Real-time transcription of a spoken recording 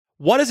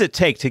What does it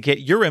take to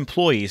get your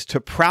employees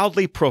to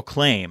proudly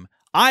proclaim,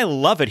 "I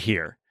love it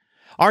here"?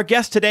 Our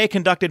guest today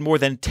conducted more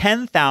than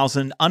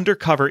 10,000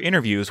 undercover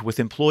interviews with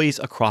employees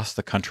across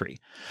the country.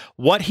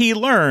 What he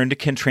learned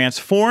can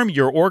transform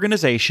your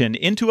organization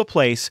into a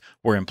place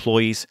where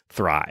employees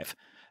thrive.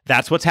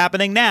 That's what's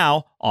happening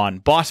now on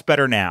Boss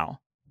Better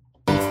Now.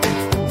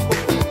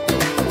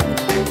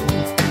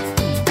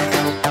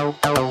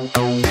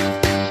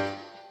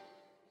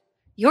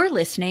 You're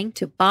listening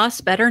to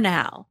Boss Better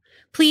Now.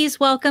 Please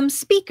welcome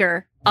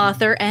speaker,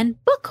 author,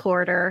 and book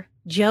hoarder,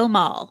 Joe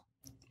Mull.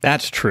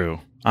 That's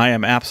true. I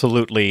am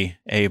absolutely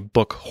a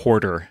book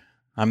hoarder.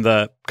 I'm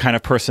the kind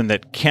of person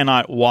that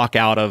cannot walk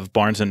out of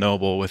Barnes &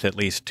 Noble with at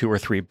least 2 or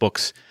 3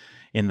 books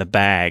in the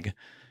bag.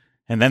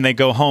 And then they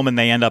go home and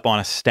they end up on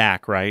a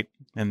stack, right?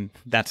 And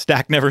that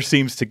stack never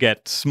seems to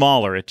get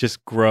smaller. It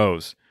just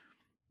grows.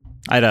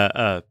 I had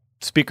a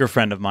speaker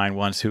friend of mine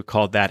once who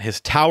called that his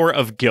tower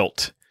of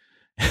guilt.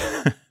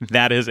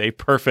 That is a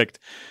perfect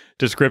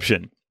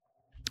description.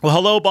 Well,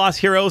 hello, boss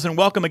heroes, and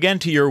welcome again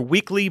to your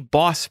weekly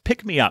Boss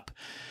Pick-Me-Up.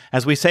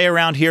 As we say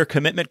around here,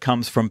 commitment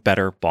comes from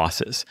better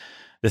bosses.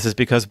 This is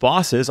because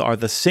bosses are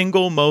the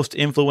single most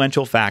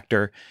influential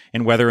factor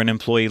in whether an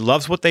employee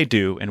loves what they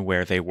do and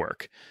where they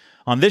work.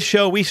 On this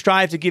show, we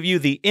strive to give you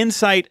the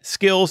insight,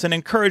 skills, and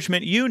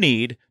encouragement you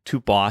need to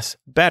boss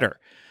better.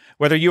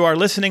 Whether you are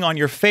listening on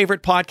your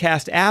favorite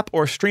podcast app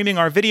or streaming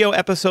our video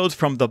episodes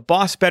from the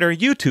Boss Better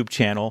YouTube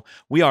channel,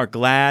 we are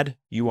glad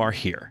you are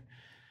here.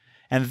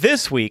 And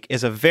this week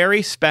is a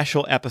very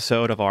special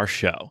episode of our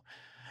show.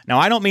 Now,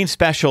 I don't mean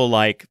special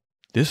like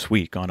this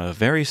week on a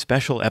very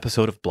special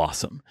episode of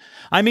Blossom.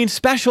 I mean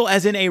special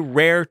as in a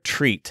rare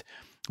treat.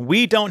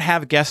 We don't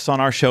have guests on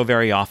our show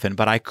very often,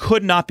 but I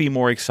could not be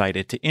more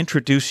excited to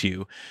introduce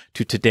you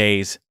to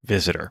today's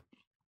visitor.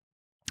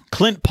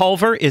 Clint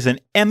Pulver is an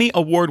Emmy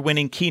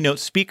Award-winning keynote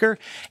speaker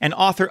and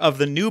author of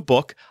the new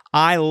book,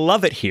 I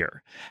Love It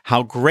Here: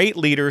 How Great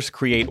Leaders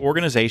Create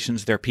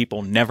Organizations Their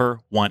People Never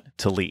Want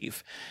to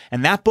Leave.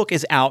 And that book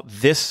is out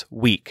this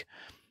week.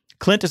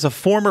 Clint is a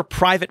former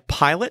private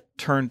pilot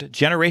turned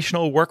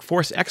generational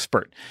workforce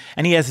expert,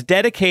 and he has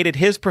dedicated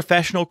his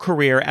professional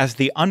career as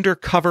the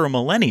undercover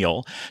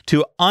millennial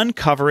to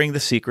uncovering the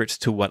secrets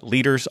to what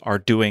leaders are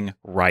doing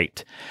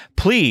right.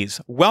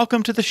 Please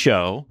welcome to the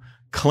show,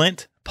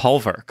 Clint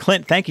Pulver.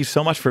 Clint, thank you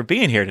so much for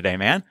being here today,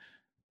 man.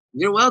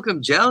 You're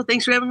welcome, Joe.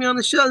 Thanks for having me on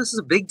the show. This is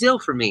a big deal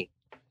for me.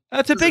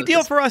 That's a big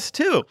deal for us,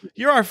 too.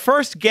 You're our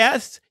first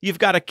guest. You've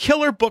got a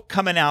killer book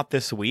coming out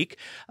this week.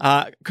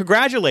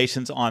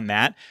 Congratulations on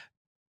that.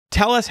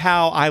 Tell us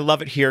how I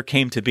Love It Here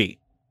came to be.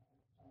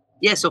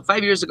 Yeah, so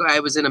 5 years ago, I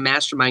was in a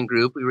mastermind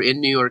group. We were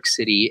in New York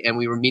City, and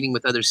we were meeting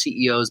with other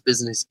CEOs,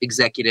 business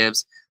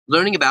executives,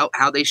 learning about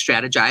how they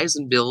strategize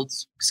and build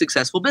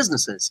successful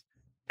businesses.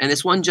 And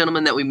this one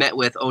gentleman that we met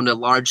with owned a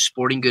large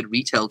sporting good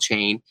retail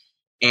chain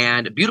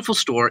and a beautiful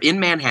store in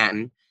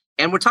Manhattan.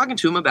 And we're talking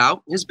to him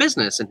about his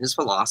business and his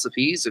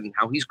philosophies and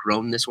how he's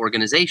grown this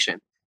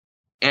organization.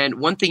 And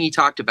one thing he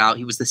talked about,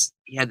 he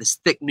had this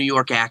thick New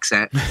York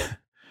accent.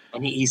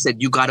 And he said,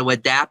 you got to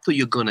adapt or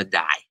you're going to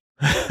die.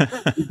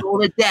 You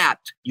don't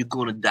adapt, you're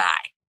going to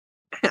die.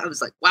 I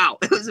was like, wow,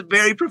 it was a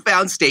very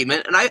profound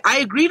statement. And I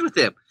agreed with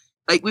him.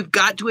 Like, we've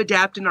got to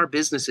adapt in our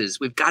businesses.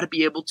 We've got to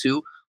be able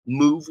to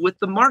move with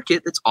the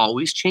market that's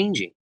always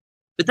changing.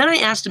 But then I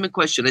asked him a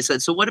question. I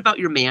said, so what about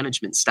your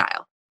management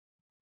style?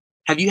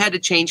 Have you had to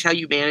change how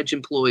you manage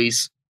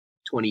employees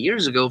 20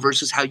 years ago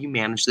versus how you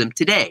manage them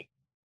today?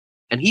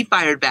 And he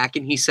fired back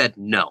and he said,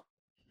 no.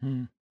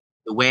 The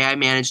way I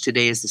manage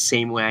today is the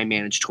same way I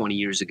managed 20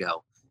 years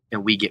ago,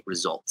 and we get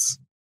results.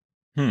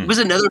 It was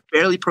another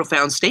fairly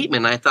profound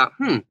statement. I thought,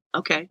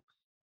 okay,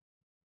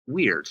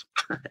 weird.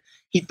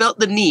 He felt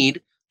the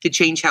need to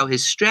change how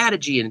his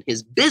strategy and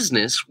his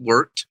business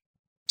worked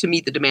to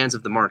meet the demands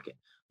of the market.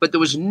 But there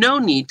was no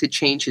need to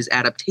change his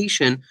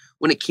adaptation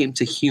when it came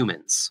to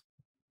humans.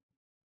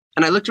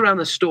 And I looked around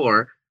the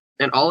store,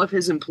 and all of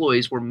his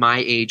employees were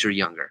my age or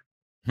younger.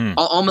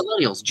 All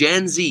millennials,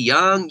 Gen Z,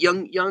 young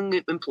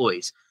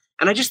employees.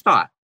 And I just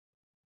thought,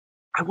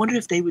 I wonder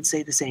if they would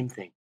say the same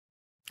thing.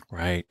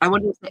 Right. I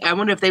wonder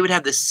if they would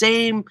have the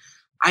same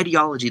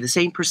ideology, the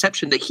same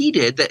perception that he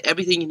did, that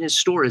everything in his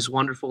store is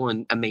wonderful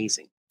and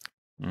amazing.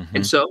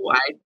 And so I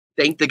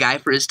thanked the guy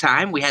for his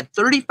time. We had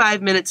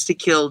 35 minutes to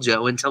kill,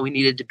 Joe, until we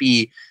needed to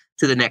be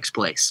to the next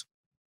place.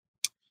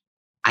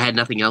 I had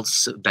nothing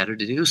else better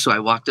to do, so I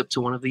walked up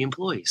to one of the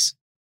employees.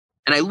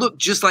 And I looked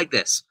just like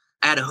this.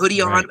 I had a hoodie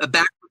on, a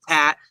backwards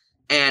hat,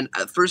 and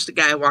first the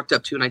guy I walked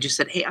up to, and I just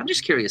said, hey, I'm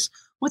just curious,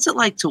 what's it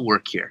like to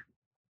work here?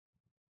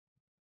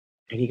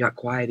 And he got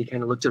quiet. He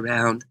kind of looked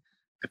around.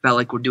 I felt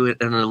like we're doing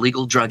an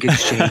illegal drug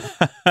exchange.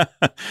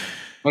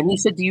 And he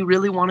said, do you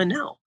really want to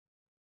know?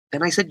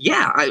 And I said,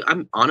 yeah,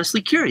 I'm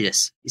honestly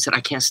curious. He said, I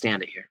can't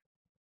stand it here.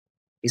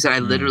 He said, I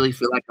literally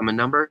feel like I'm a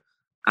number.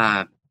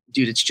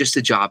 Dude, it's just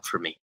a job for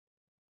me.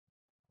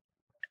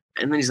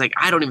 And then he's like,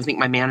 I don't even think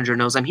my manager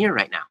knows I'm here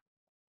right now.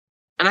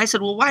 And I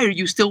said, well, why are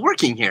you still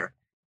working here?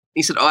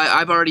 He said, oh,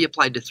 I've already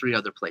applied to 3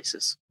 other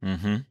places. As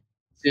soon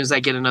as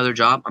I get another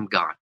job, I'm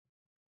gone.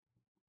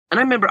 And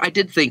I remember I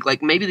did think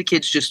like maybe the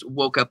kid's just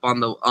woke up on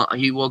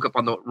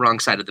the wrong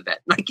side of the bed.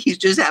 Like he's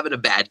just having a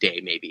bad day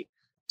maybe.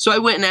 So I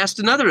went and asked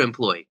another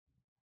employee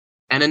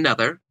and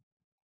another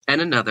and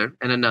another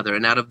and another.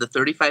 And out of the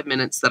 35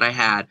 minutes that I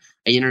had,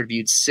 I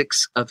interviewed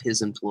 6 of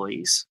his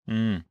employees.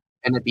 And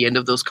at the end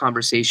of those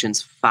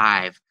conversations,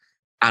 5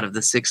 out of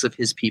the 6 of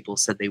his people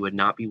said they would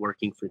not be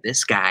working for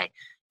this guy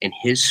in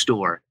his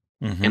store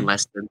in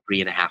less than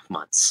 3.5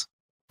 months.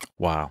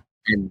 Wow.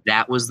 And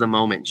that was the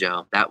moment,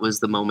 Joe. That was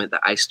the moment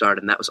that I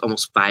started. And that was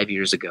almost 5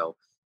 years ago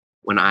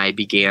when I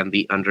began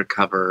the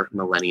Undercover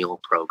Millennial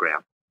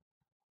program.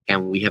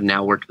 And we have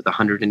now worked with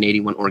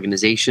 181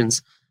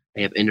 organizations.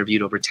 I have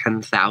interviewed over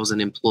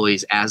 10,000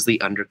 employees as the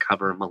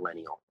Undercover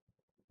Millennial.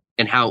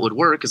 And how it would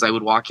work is I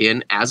would walk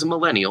in as a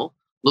millennial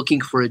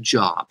looking for a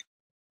job.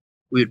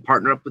 We would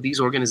partner up with these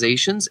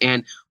organizations.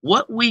 And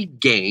what we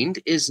gained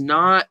is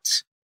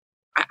not...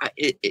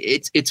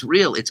 it's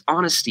real. It's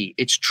honesty.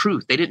 It's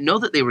truth. They didn't know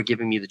that they were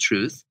giving me the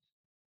truth.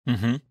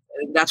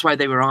 That's why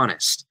they were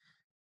honest.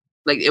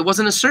 Like it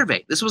wasn't a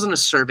survey. This wasn't a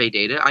survey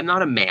data. I'm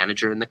not a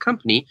manager in the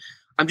company.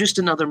 I'm just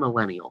another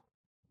millennial.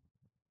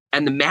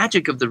 And the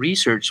magic of the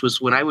research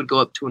was when I would go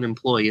up to an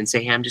employee and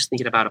say, hey, I'm just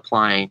thinking about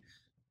applying.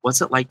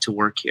 What's it like to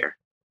work here?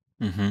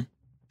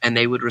 And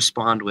they would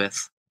respond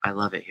with, I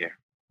love it here.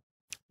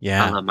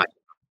 Yeah.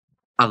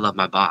 I love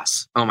my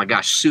boss. Oh my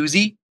gosh,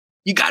 Susie.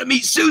 You got to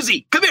meet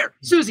Susie. Come here.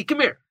 Susie, come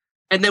here.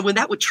 And then when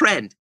that would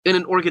trend in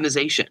an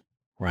organization,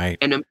 right,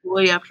 an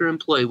employee after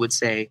employee would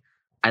say,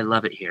 I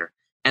love it here.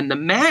 And the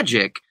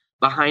magic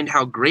behind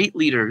how great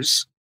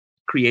leaders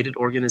created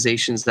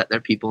organizations that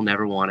their people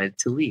never wanted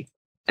to leave.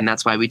 And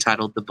that's why we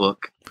titled the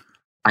book,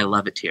 I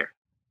Love It Here.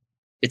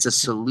 It's a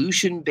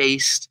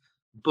solution-based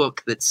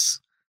book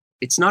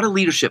it's not a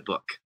leadership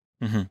book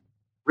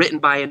written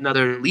by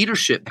another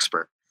leadership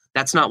expert.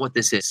 That's not what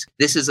this is.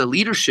 This is a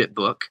leadership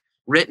book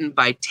written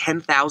by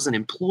 10,000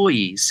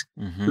 employees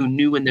who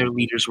knew when their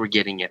leaders were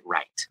getting it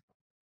right.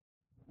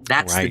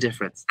 That's the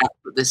difference. That's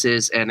what this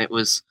is. And it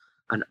was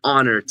an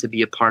honor to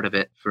be a part of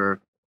it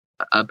for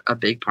a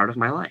big part of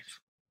my life.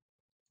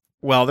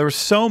 Well, there's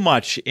so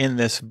much in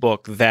this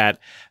book that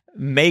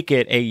make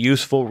it a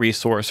useful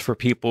resource for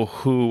people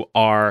who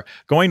are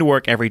going to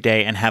work every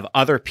day and have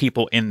other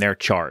people in their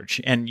charge.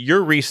 And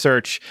your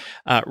research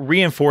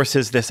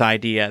reinforces this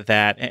idea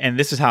that, and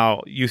this is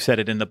how you said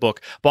it in the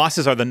book,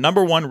 bosses are the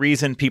number one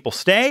reason people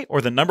stay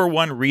or the number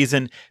one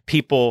reason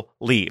people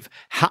leave.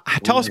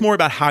 Tell us more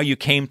about how you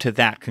came to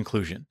that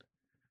conclusion.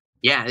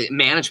 Yeah,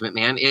 management,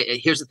 man.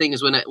 Here's the thing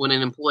is when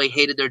an employee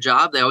hated their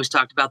job, they always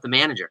talked about the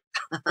manager.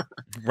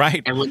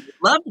 Right. And when they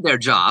loved their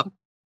job,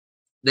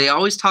 they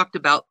always talked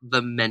about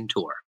the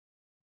mentor.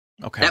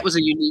 Okay. That was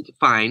a unique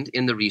find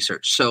in the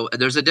research. So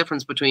there's a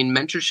difference between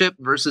mentorship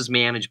versus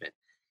management.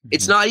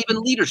 It's not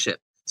even leadership.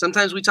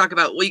 Sometimes we talk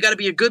about, well, you got to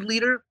be a good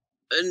leader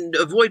and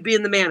avoid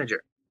being the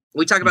manager.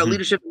 We talk about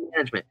leadership and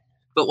management.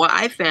 But what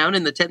I found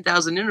in the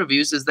 10,000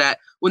 interviews is that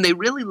when they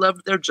really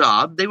loved their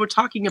job, they were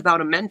talking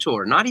about a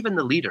mentor, not even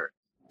the leader.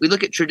 We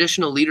look at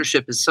traditional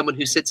leadership as someone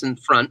who sits in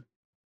front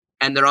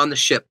and they're on the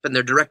ship and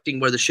they're directing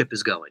where the ship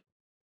is going.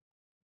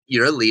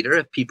 You're a leader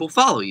if people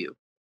follow you.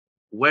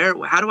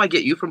 How do I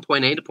get you from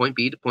point A to point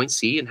B to point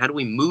C? And how do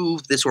we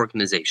move this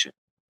organization?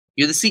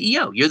 You're the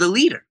CEO. You're the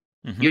leader.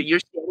 You're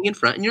standing in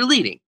front and you're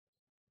leading.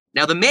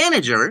 Now, the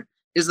manager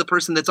is the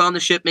person that's on the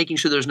ship making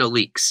sure there's no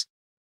leaks,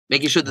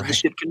 making sure that the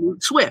ship can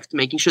move swift,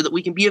 making sure that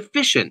we can be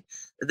efficient,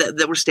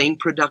 that we're staying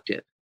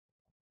productive.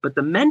 But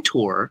the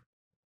mentor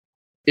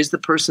is the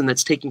person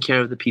that's taking care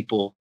of the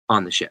people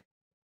on the ship.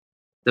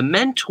 The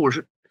mentor,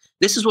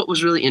 this is what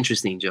was really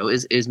interesting, Joe,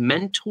 is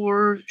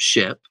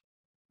mentorship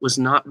was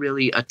not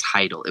really a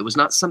title. It was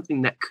not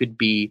something that could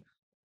be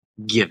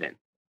given.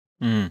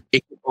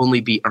 It could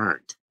only be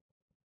earned.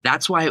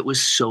 That's why it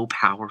was so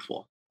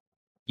powerful.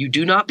 You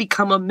do not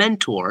become a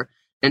mentor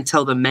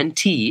until the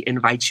mentee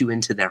invites you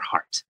into their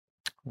heart.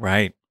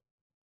 Right.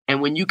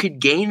 And when you could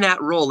gain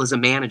that role as a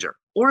manager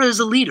or as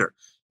a leader,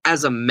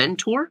 as a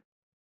mentor,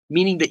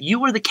 meaning that you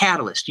were the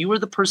catalyst, you were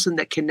the person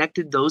that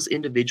connected those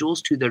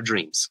individuals to their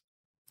dreams.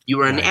 You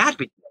were an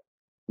advocate,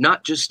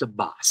 not just a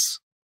boss.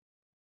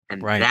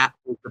 And that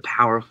was the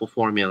powerful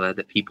formula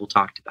that people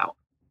talked about,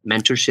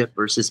 mentorship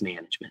versus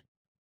management.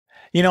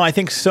 You know, I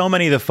think so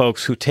many of the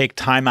folks who take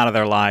time out of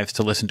their lives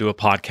to listen to a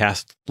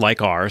podcast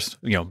like ours,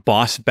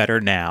 Boss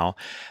Better Now,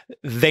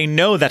 they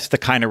know that's the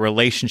kind of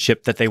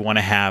relationship that they want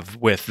to have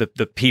with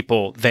the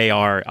people they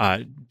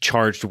are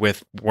charged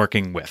with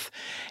working with.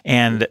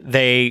 And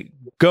they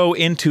go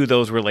into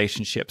those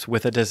relationships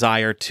with a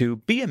desire to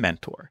be a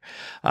mentor.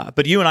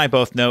 But you and I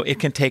both know it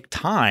can take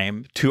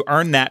time to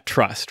earn that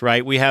trust,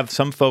 right? We have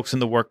some folks in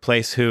the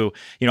workplace who,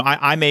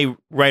 I may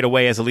right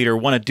away as a leader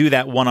want to do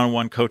that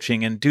one-on-one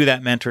coaching and do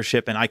that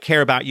mentorship, and I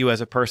care about you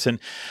as a person.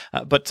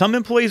 But some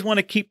employees want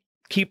to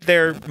keep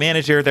their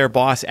manager, their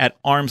boss at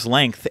arm's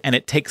length, and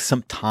it takes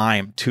some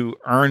time to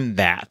earn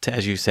that,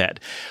 as you said.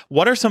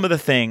 What are some of the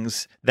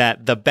things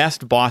that the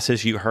best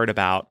bosses you heard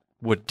about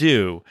would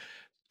do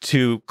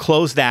to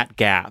close that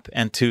gap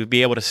and to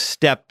be able to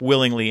step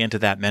willingly into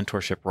that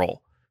mentorship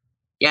role?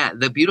 Yeah,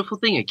 the beautiful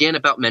thing again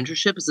about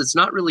mentorship is it's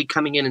not really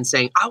coming in and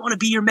saying, I want to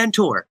be your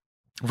mentor.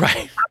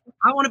 Right.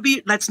 I want to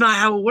be, that's not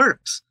how it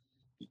works.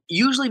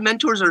 Usually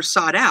mentors are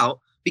sought out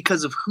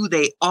because of who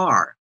they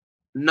are,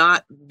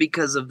 not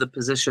because of the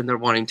position they're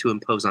wanting to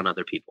impose on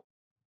other people.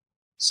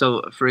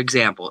 So, for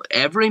example,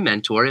 every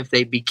mentor, if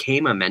they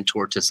became a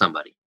mentor to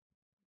somebody,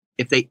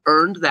 if they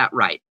earned that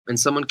right, and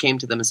someone came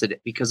to them and said,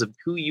 because of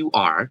who you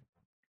are,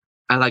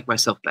 I like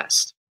myself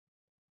best.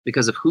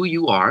 Because of who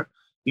you are,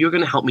 you're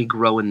going to help me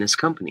grow in this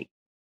company.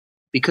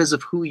 Because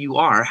of who you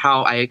are,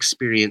 how I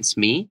experience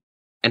me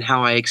and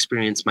how I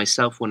experience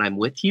myself when I'm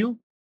with you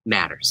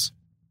matters.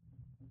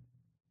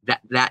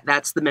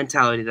 That's the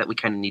mentality that we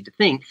kind of need to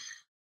think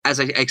as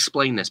I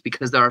explain this,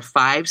 because there are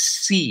 5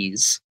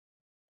 C's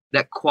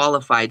that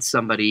qualified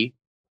somebody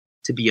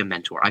to be a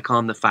mentor. I call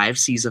them the 5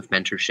 C's of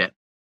mentorship.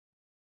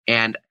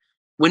 And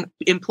when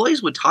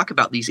employees would talk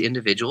about these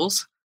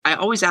individuals, I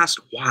always asked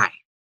why.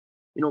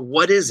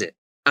 What is it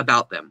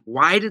about them?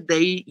 Why did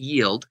they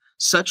yield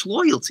such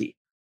loyalty?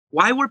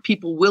 Why were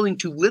people willing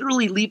to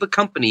literally leave a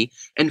company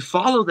and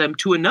follow them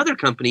to another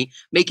company,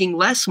 making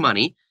less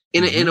money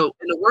in a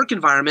work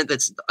environment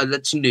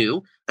that's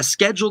new, a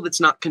schedule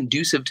that's not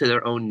conducive to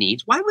their own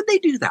needs? Why would they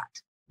do that?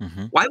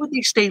 Mm-hmm. Why would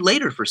they stay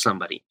later for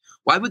somebody?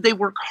 Why would they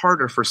work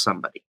harder for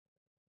somebody?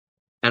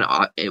 And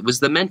it was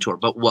the mentor.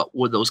 But what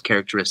were those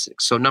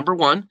characteristics? So number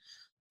 1,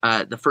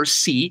 the first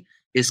C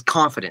is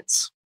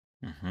confidence.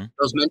 Mm-hmm.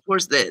 Those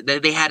mentors,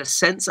 they had a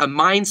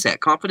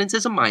mindset. Confidence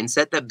is a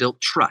mindset that built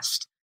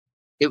trust.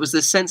 It was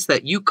the sense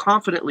that you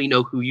confidently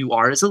know who you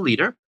are as a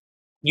leader.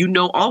 You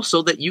know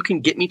also that you can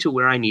get me to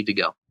where I need to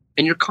go.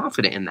 And you're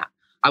confident in that.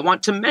 I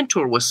want to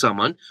mentor with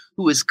someone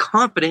who is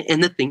confident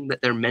in the thing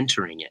that they're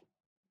mentoring in.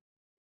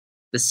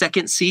 The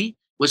second C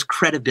was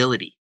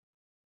credibility.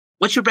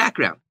 What's your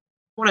background?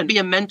 I want to be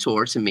a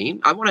mentor to me.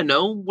 I want to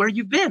know where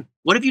you've been.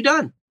 What have you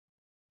done?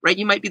 Right?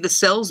 You might be the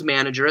sales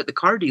manager at the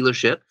car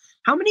dealership.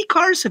 How many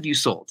cars have you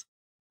sold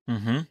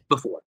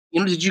before?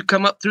 Did you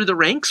come up through the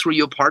ranks? Were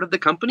you a part of the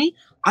company?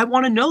 I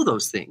want to know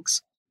those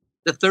things.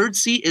 The third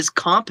C is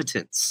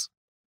competence.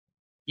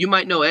 You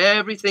might know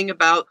everything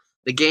about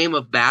the game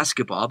of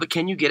basketball, but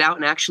can you get out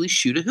and actually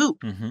shoot a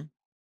hoop? Mm-hmm.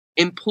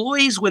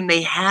 Employees, when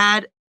they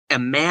had a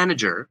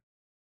manager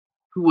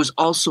who was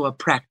also a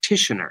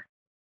practitioner,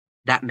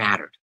 that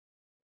mattered.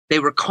 They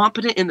were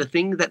competent in the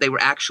thing that they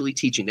were actually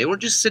teaching. They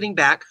weren't just sitting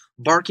back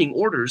barking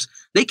orders.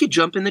 They could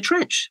jump in the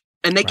trench,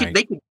 and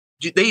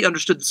they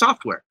understood the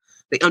software.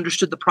 They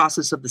understood the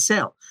process of the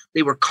sale.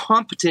 They were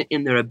competent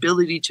in their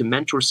ability to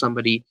mentor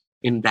somebody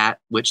in that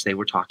which they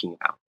were talking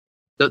about.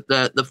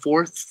 The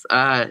fourth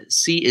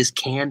C is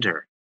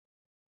candor.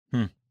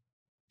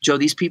 Joe,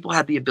 these people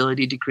had the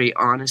ability to create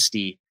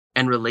honesty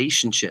and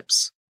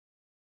relationships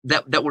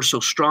that were so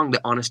strong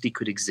that honesty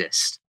could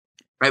exist.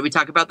 Right? We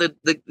talk about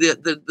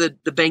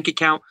the bank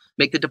account,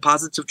 make the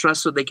deposits of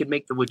trust so they could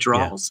make the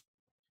withdrawals.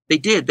 Yeah. They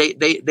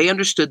did. They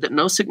understood that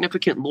no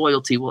significant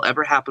loyalty will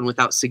ever happen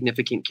without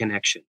significant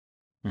connection.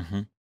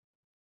 Mm-hmm.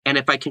 And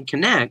if I can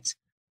connect,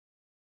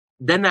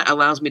 then that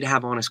allows me to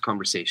have honest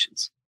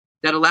conversations.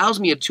 That allows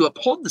me to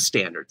uphold the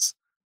standards.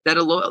 That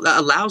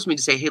allows me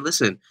to say, hey,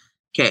 listen,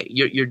 okay,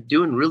 you're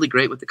doing really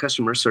great with the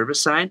customer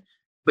service side,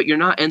 but you're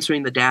not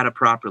entering the data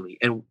properly.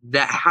 And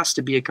that has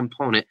to be a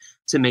component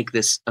to make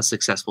this a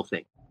successful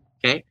thing.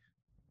 Okay.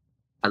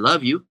 I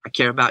love you. I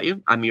care about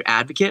you. I'm your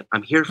advocate.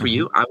 I'm here for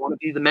you. I want to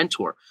be the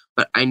mentor,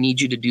 but I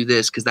need you to do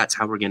this because that's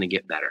how we're going to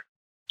get better.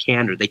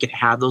 Candor. They could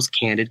have those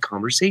candid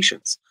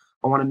conversations.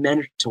 I want to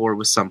mentor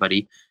with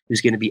somebody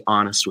who's going to be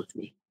honest with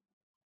me.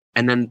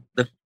 And then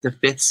the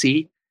fifth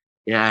C,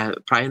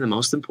 probably the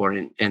most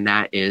important, and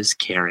that is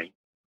caring.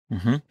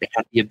 Mm-hmm. They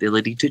have the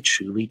ability to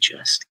truly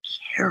just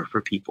care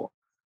for people.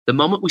 The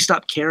moment we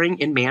stop caring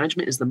in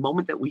management is the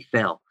moment that we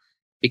fail.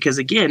 Because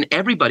again,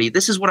 everybody,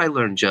 this is what I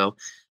learned, Joe.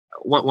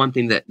 One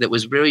thing that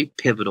was very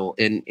pivotal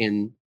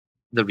in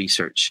the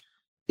research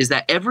is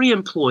that every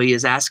employee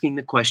is asking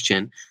the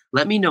question,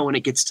 let me know when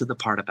it gets to the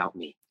part about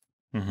me.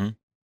 Mm-hmm.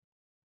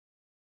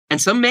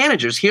 And some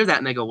managers hear that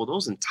and they go, well,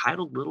 those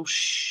entitled little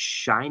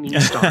shining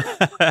stars,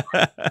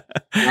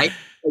 right?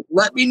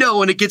 Let me know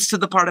when it gets to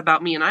the part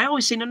about me. And I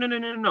always say,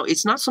 no.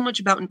 It's not so much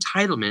about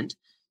entitlement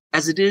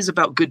as it is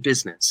about good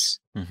business.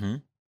 Mm-hmm.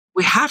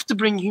 We have to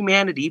bring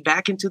humanity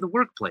back into the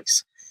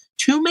workplace.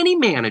 Too many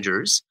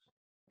managers,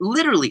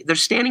 literally, they're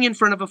standing in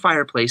front of a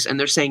fireplace and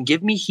they're saying,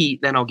 give me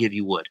heat, then I'll give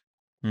you wood.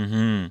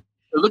 Mm-hmm.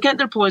 They're looking at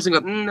their employees and go,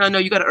 no,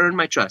 you got to earn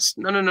my trust.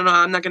 No,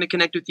 I'm not going to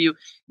connect with you.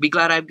 Be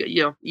glad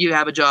you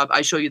have a job.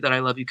 I show you that I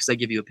love you because I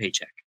give you a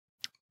paycheck.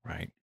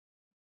 Right.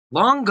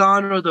 Long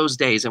gone are those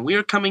days. And we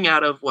are coming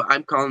out of what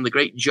I'm calling the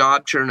great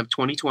job churn of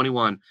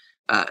 2021,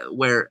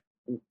 where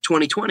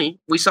 2020,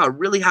 we saw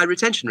really high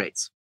retention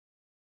rates,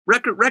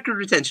 record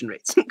retention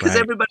rates, because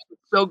everybody was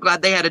so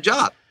glad they had a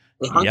job.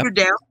 They hunkered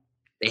down,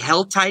 they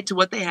held tight to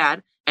what they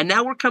had, and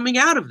now we're coming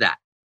out of that.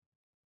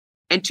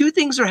 And two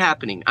things are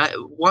happening.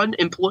 One,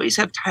 employees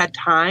have had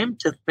time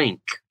to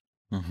think.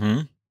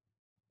 Mm-hmm.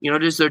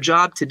 Does their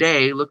job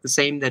today look the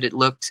same that it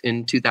looked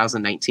in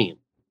 2019?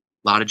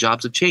 A lot of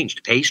jobs have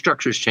changed. Pay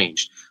structures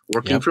changed.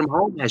 Working Yep. from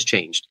home has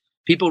changed.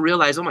 People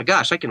realize, oh my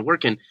gosh, I can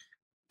work in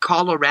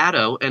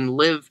Colorado and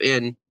live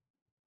in,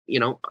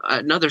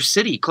 another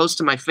city close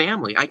to my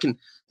family.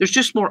 There's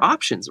just more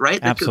options, right?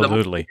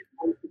 Absolutely.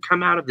 The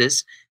come out of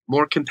this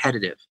more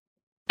competitive.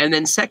 And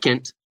then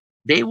second,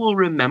 they will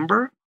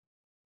remember,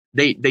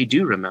 they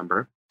do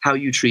remember how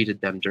you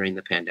treated them during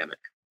the pandemic.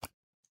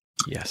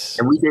 Yes.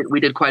 And we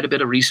did quite a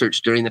bit of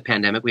research during the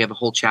pandemic. We have a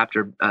whole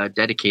chapter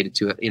dedicated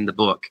to it in the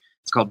book.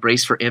 It's called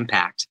Brace for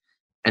Impact.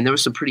 And there were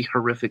some pretty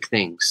horrific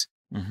things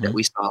that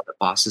we saw that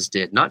bosses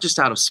did, not just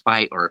out of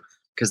spite or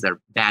because they're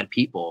bad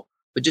people,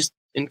 but just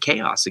in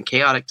chaos and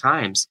chaotic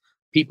times,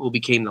 people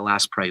became the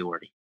last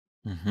priority.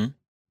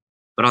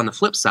 But on the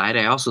flip side,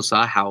 I also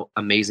saw how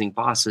amazing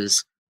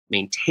bosses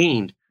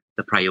maintained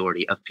the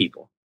priority of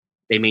people.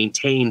 They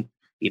maintained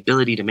the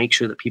ability to make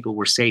sure that people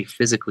were safe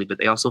physically, but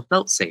they also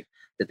felt safe,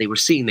 that they were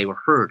seen, they were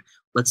heard.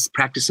 Let's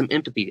practice some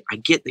empathy. I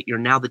get that you're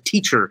now the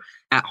teacher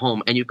at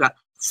home and you've got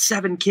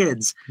 7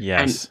 kids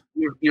Yes.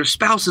 and your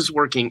spouse is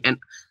working, and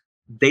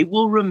they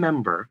will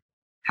remember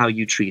how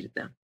you treated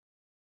them.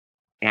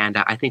 And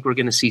I think we're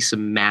going to see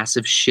some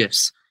massive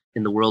shifts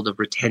in the world of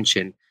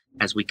retention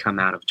as we come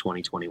out of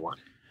 2021.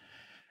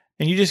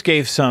 And you just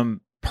gave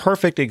some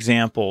perfect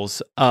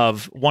examples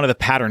of one of the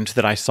patterns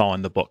that I saw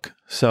in the book.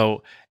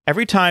 So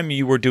every time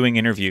you were doing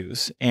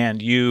interviews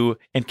and you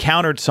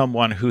encountered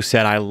someone who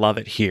said, I love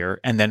it here,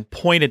 and then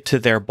pointed to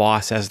their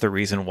boss as the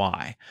reason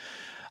why,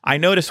 I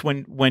noticed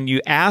when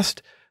you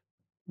asked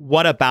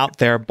what about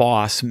their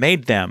boss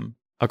made them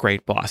a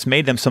great boss,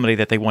 made them somebody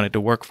that they wanted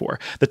to work for,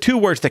 the 2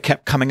 words that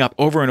kept coming up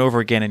over and over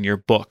again in your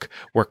book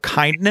were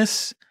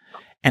kindness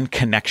and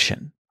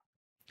connection.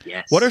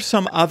 Yes. What are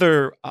some of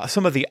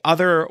the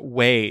other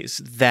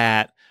ways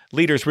that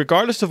leaders,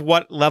 regardless of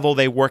what level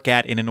they work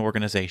at in an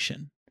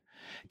organization,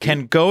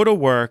 can go to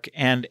work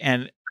and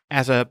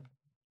as a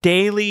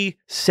daily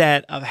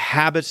set of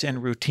habits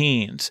and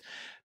routines,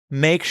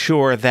 make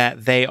sure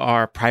that they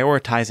are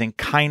prioritizing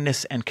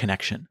kindness and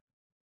connection?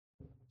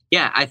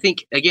 Yeah, I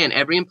think, again,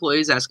 every employee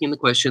is asking the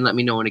question, let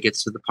me know when it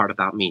gets to the part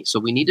about me. So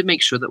we need to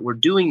make sure that we're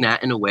doing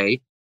that in a way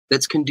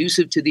that's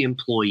conducive to the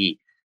employee.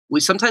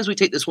 Sometimes we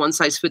take this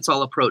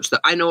one-size-fits-all approach that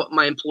I know what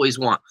my employees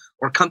want,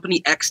 or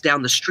company X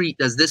down the street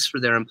does this for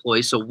their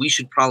employees, so we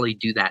should probably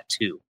do that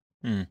too.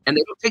 And they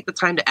don't take the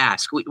time to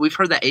ask. We've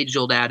heard that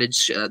age-old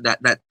adage,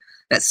 that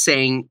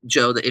saying,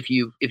 Joe, that if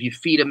you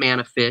feed a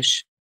man a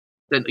fish,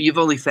 then you've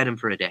only fed him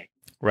for a day.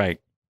 Right.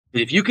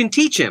 But if you can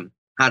teach him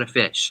how to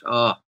fish,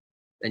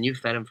 then you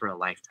fed him for a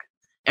lifetime.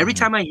 Every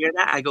time I hear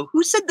that, I go,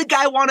 who said the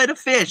guy wanted a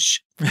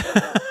fish? Who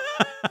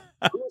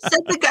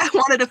said the guy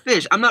wanted a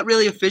fish? I'm not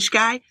really a fish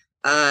guy.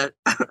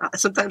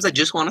 Sometimes I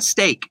just want a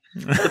steak.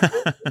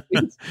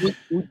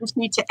 We just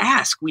need to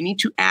ask. We need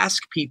to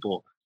ask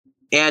people.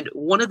 And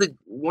one of the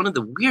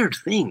weird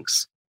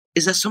things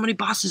is that so many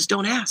bosses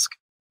don't ask.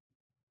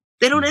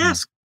 They don't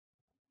ask.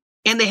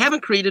 And they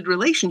haven't created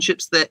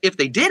relationships that if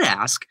they did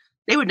ask,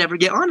 they would never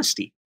get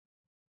honesty.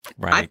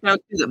 Right. I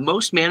found too that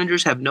most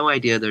managers have no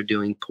idea they're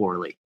doing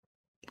poorly,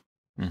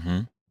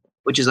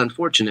 which is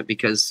unfortunate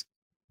because,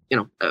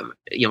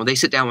 they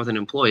sit down with an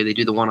employee, they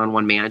do the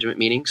one-on-one management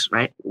meetings,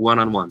 right?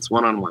 One-on-ones.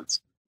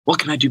 What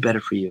can I do better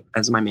for you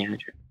as my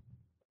manager?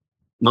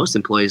 Most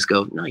employees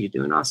go, no, you're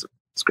doing awesome.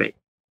 It's great.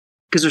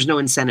 Because there's no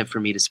incentive for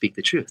me to speak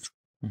the truth.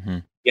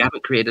 You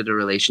haven't created a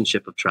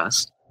relationship of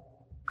trust.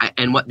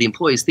 And what the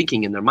employee is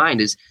thinking in their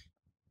mind is,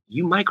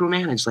 you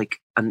micromanage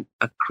like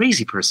a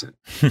crazy person.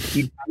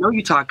 I know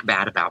you talk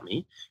bad about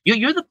me.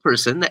 You're the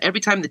person that every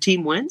time the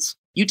team wins,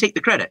 you take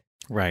the credit.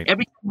 Right.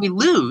 Every time we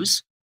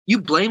lose, you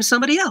blame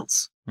somebody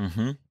else.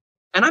 And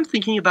I'm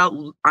thinking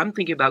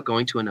about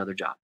going to another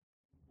job.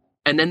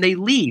 And then they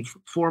leave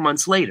 4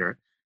 months later,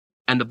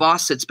 and the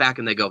boss sits back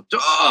and they go,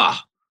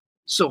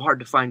 so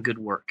hard to find good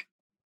work.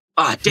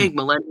 Dang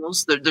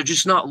millennials, they're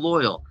just not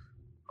loyal.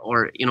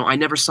 Or, I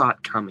never saw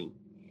it coming.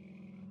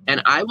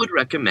 And I would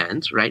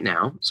recommend right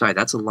now, sorry,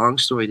 that's a long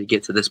story to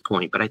get to this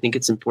point, but I think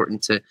it's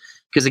important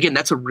because again,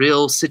 that's a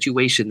real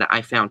situation that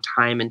I found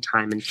time and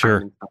time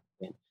again.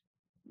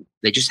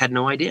 They just had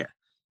no idea.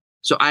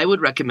 So I would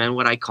recommend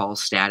what I call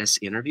status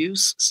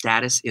interviews.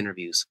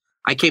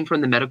 I came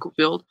from the medical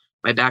field.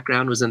 My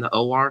background was in the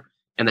OR,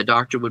 and the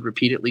doctor would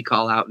repeatedly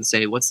call out and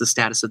say, what's the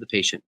status of the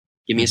patient?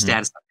 Give me a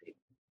status update.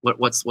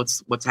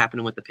 What's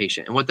happening with the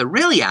patient? And what they're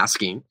really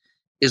asking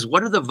is,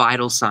 what are the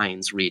vital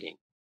signs reading?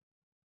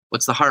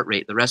 What's the heart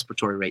rate, the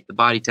respiratory rate, the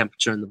body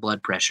temperature, and the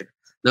blood pressure?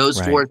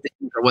 Those 4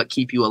 things are what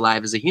keep you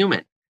alive as a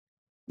human.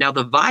 Now,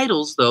 the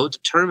vitals, though,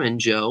 determine,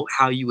 Joe,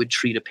 how you would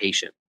treat a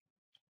patient.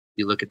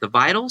 You look at the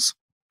vitals,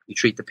 you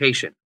treat the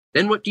patient.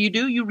 Then what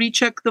do? You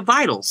recheck the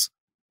vitals,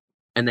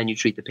 and then you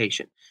treat the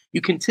patient.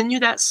 You continue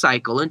that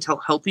cycle until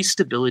healthy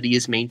stability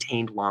is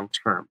maintained long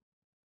term.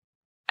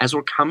 As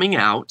we're coming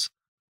out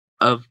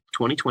of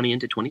 2020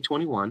 into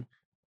 2021,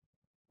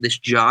 this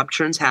job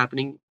churn's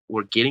happening.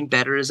 We're getting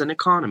better as an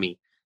economy.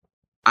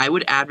 I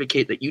would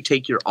advocate that you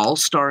take your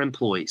all-star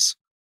employees,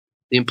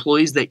 the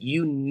employees that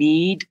you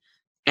need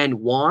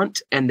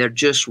and they're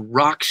just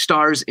rock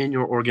stars in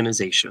your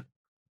organization,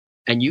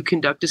 and you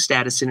conduct a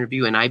status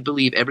interview, and I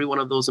believe every one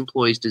of those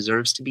employees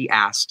deserves to be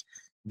asked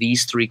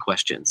these 3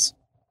 questions.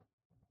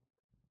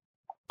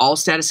 All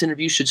status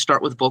interviews should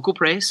start with vocal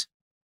praise.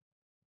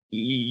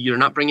 You're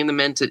not bringing them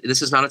into,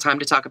 this is not a time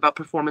to talk about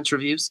performance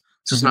reviews.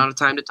 This is not a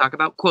time to talk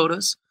about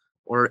quotas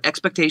or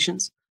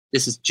expectations.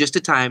 This is just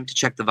a time to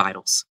check the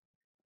vitals.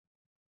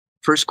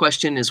 First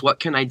question is, what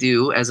can I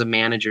do as a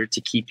manager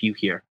to keep you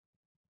here?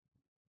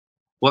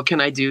 What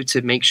can I do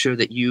to make sure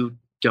that you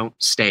don't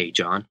stay,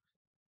 John?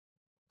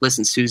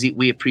 Listen, Susie,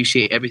 we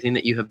appreciate everything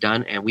that you have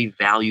done, and we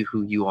value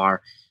who you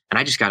are. And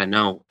I just got to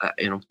know,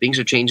 things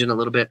are changing a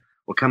little bit.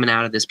 We're coming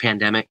out of this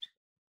pandemic.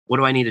 What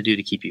do I need to do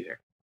to keep you here?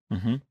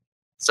 Mm-hmm.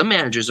 Some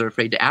managers are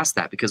afraid to ask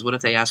that, because what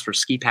if they ask for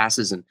ski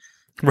passes and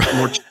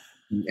more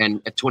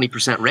and a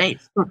 20%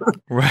 raise?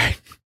 Right.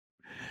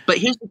 But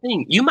here's the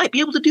thing. You might be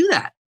able to do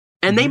that.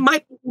 And they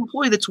might be an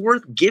employee that's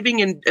worth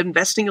giving and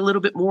investing a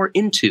little bit more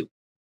into.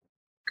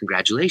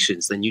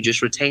 Congratulations. Then you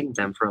just retained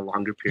them for a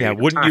longer period of time.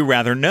 Yeah, wouldn't you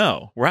rather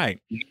know? Right.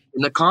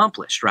 And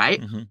accomplished,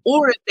 right? Mm-hmm.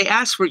 Or if they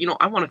ask for,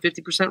 I want a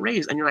 50%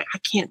 raise, and you're like, I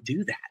can't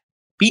do that.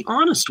 Be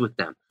honest with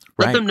them.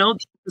 Let them know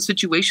the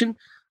situation.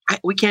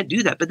 We can't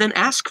do that. But then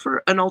ask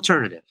for an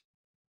alternative.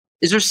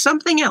 Is there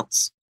something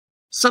else?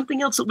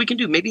 Something else that we can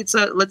do? Maybe it's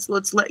let's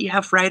let you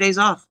have Fridays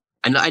off.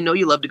 I know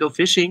you love to go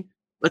fishing.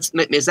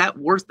 Is that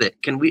worth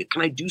it? Can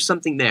I do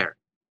something there?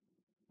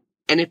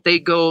 And if they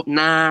go,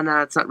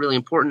 nah, it's not really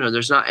important, or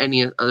there's not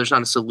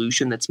a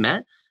solution that's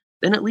met,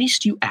 then at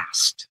least you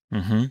asked.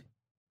 Mm-hmm.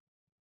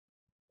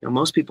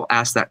 Most people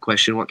ask that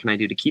question, what can I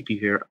do to keep you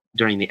here,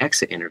 during the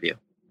exit interview?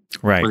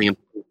 Right. When the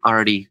employee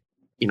already,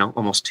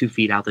 almost 2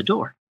 feet out the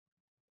door.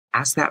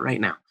 Ask that right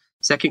now.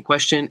 Second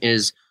question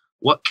is,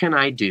 what can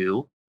I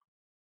do?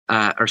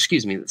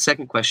 The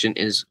second question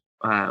is,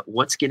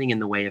 what's getting in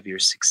the way of your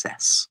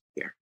success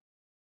here?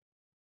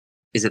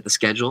 Is it the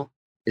schedule?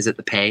 Is it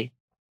the pay?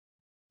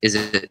 Is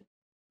it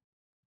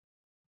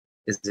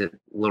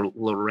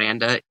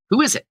Loranda?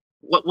 Who is it?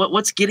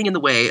 What's getting in the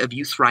way of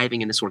you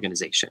thriving in this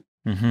organization?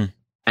 Mm-hmm.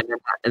 And then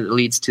it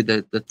leads to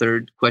the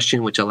third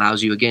question, which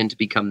allows you again to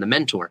become the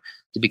mentor,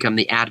 to become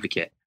the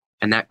advocate.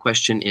 And that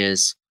question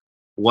is,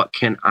 what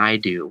can I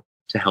do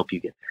to help you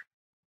get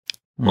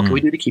there? What can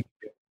we do to keep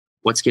you there?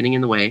 What's getting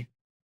in the way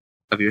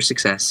of your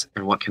success?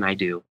 And what can I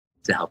do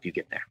to help you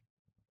get there?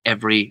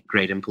 Every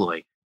great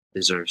employee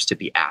deserves to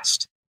be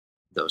asked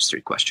those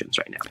 3 questions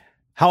right now.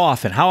 How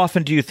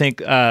often do you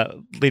think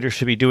leaders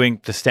should be doing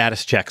the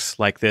status checks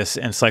like this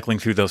and cycling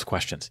through those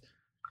questions?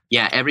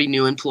 Yeah, every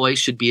new employee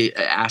should be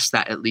asked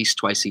that at least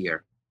twice a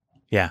year.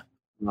 Yeah.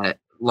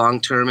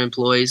 Long-term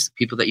employees,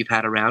 people that you've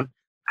had around,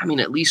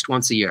 at least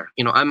once a year.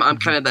 I'm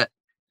kind of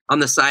on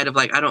the side of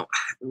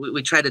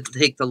we try to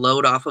take the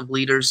load off of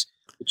leaders.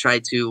 We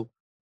try to,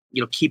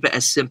 keep it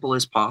as simple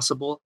as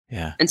possible.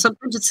 Yeah. And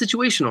sometimes it's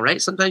situational,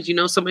 right? Sometimes,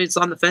 somebody's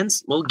on the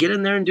fence. Well, get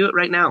in there and do it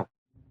right now.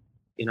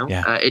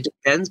 It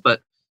depends,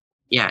 but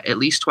yeah, at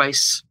least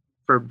twice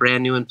for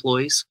brand new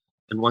employees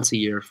and once a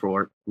year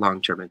for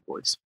long-term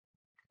employees.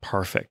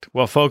 Perfect.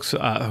 Well, folks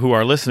who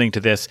are listening to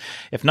this,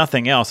 if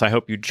nothing else, I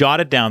hope you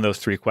jotted down those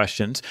 3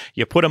 questions.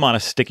 You put them on a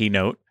sticky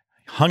note,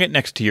 hung it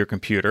next to your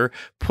computer,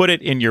 put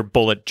it in your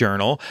bullet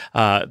journal,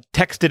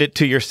 texted it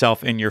to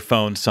yourself in your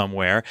phone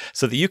somewhere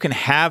so that you can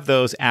have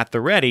those at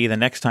the ready the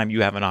next time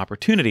you have an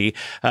opportunity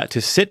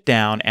to sit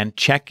down and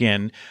check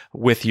in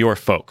with your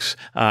folks.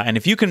 And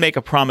if you can make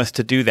a promise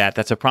to do that,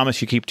 that's a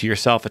promise you keep to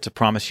yourself. It's a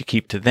promise you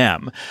keep to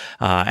them.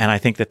 And I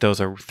think that those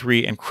are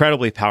 3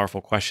 incredibly powerful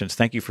questions.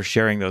 Thank you for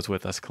sharing those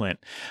with us, Clint.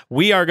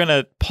 We are going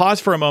to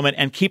pause for a moment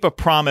and keep a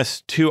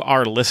promise to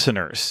our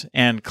listeners.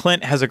 And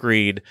Clint has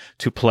agreed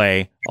to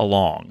play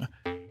along.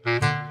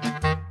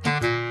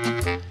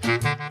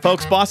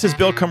 Folks, bosses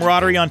build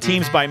camaraderie on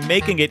teams by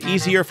making it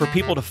easier for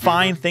people to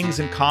find things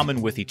in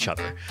common with each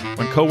other.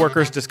 When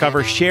coworkers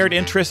discover shared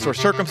interests or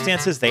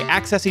circumstances, they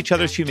access each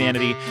other's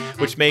humanity,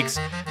 which makes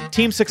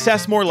team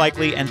success more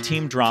likely and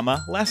team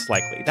drama less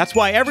likely. That's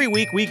why every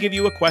week we give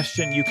you a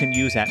question you can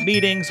use at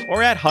meetings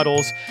or at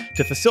huddles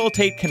to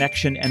facilitate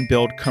connection and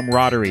build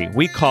camaraderie.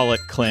 We call it,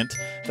 Clint,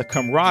 the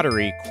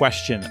camaraderie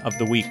question of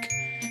the week.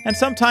 And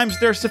sometimes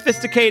they're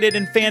sophisticated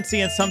and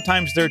fancy, and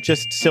sometimes they're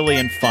just silly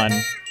and fun.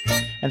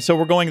 And so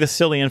we're going the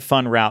silly and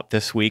fun route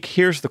this week.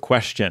 Here's the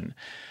question.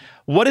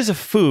 What is a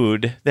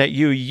food that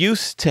you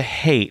used to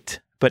hate,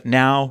 but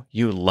now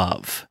you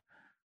love?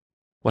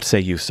 What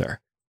say you, sir?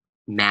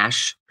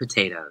 Mashed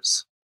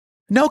potatoes.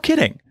 No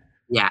kidding.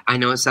 Yeah, I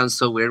know it sounds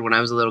so weird. When I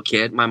was a little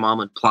kid, my mom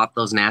would plop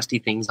those nasty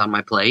things on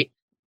my plate,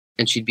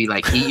 and she'd be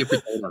like, eat your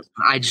potatoes.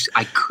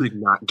 I could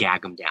not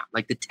gag them down.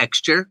 Like the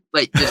texture,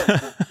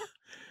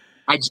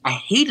 I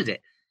hated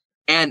it.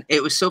 And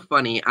it was so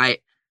funny. I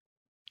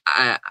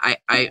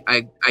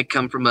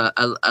come from a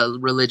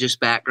religious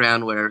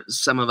background where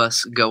some of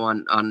us go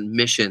on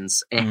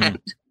missions, and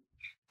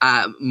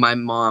my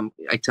mom,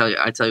 I tell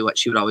you what,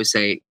 she would always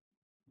say,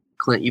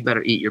 Clint, you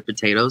better eat your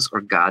potatoes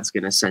or God's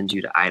going to send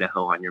you to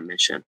Idaho on your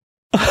mission.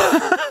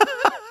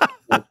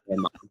 Like,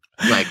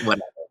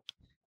 whatever.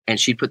 And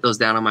she'd put those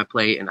down on my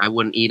plate and I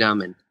wouldn't eat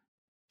them. And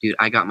dude,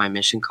 I got my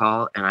mission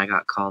call and I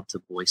got called to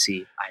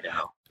Boise,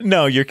 Idaho.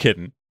 No, you're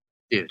kidding.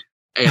 Dude,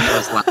 it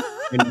was like,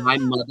 and my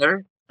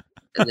mother,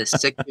 the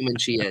sick woman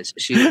she is,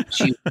 she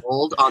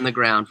rolled on the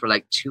ground for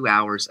like 2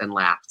 hours and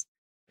laughed.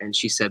 And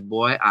she said,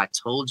 boy, I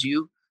told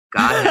you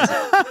God has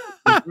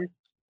a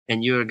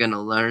and you are going to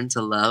learn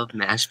to love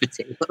mashed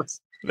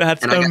potatoes.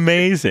 That's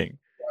amazing.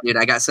 Dude,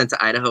 I got sent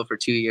to Idaho for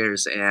 2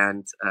 years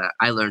and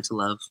I learned to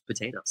love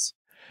potatoes.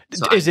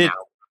 So is it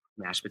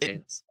mashed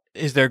potatoes?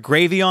 Is there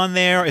gravy on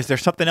there? Is there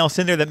something else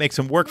in there that makes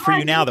them work for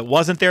you now that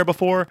wasn't there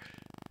before?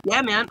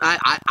 Yeah, man.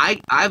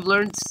 I've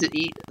learned to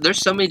eat. There's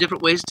so many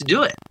different ways to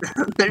do it.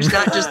 There's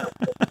not just,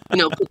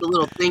 put the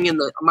little thing in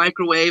the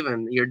microwave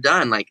and you're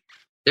done. Like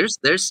there's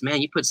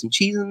man, you put some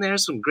cheese in there,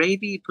 some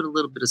gravy, you put a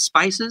little bit of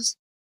spices.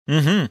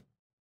 Mm-hmm.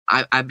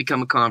 I've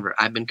become a convert.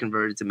 I've been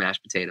converted to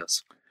mashed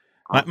potatoes.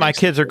 My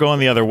kids are going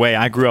the other way.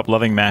 I grew up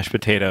loving mashed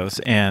potatoes,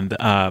 and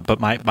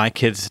but my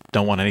kids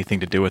don't want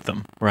anything to do with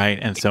them, right?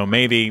 And so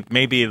maybe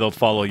they'll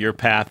follow your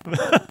path,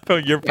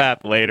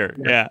 path later.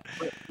 Yeah.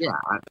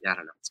 I don't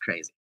know. It's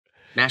crazy.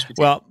 Mashed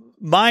potatoes. Well,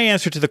 my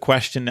answer to the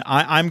question,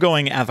 I'm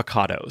going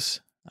avocados.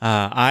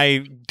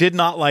 I did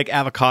not like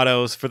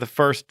avocados for the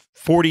first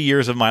 40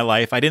 years of my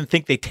life. I didn't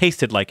think they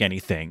tasted like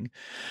anything.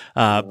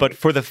 But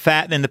for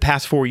in the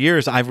past 4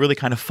 years, I've really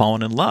kind of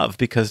fallen in love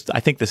because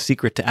I think the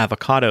secret to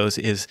avocados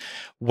is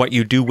what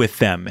you do with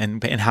them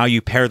and how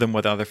you pair them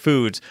with other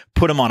foods.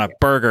 Put them on a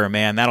burger,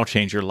 man, that'll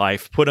change your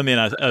life. Put them in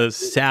a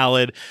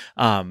salad,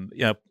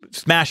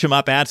 smash them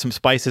up, add some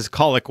spices,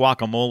 call it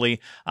guacamole.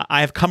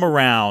 I have come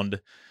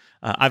around.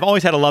 I've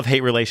always had a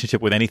love-hate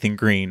relationship with anything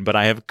green, but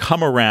I have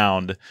come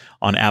around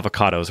on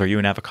avocados. Are you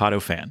an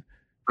avocado fan?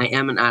 I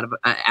am an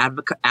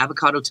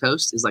avocado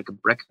toast is like a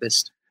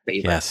breakfast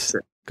favorite. Yes,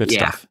 good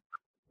stuff.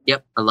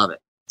 Yep, I love it.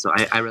 So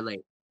I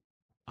relate.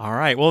 All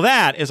right. Well,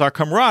 that is our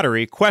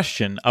camaraderie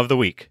question of the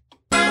week.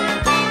 We're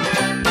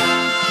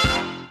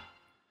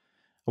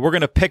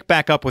going to pick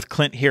back up with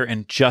Clint here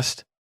in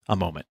just a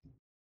moment.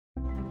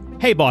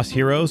 Hey, boss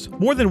heroes.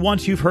 More than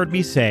once you've heard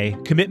me say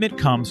commitment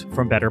comes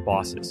from better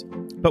bosses.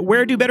 But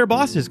where do better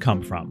bosses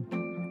come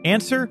from?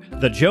 Answer,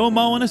 the Joe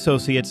Mullen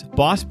Associates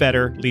Boss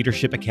Better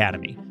Leadership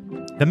Academy.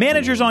 The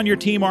managers on your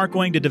team aren't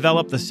going to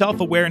develop the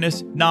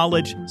self-awareness,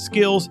 knowledge,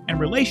 skills, and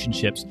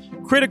relationships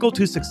critical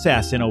to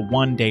success in a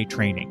one-day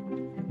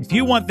training. If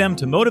you want them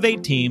to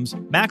motivate teams,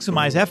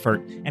 maximize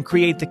effort, and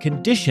create the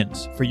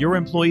conditions for your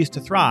employees to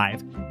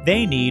thrive,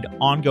 they need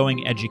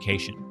ongoing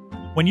education.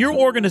 When your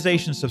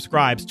organization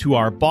subscribes to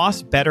our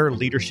Boss Better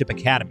Leadership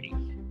Academy,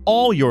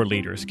 all your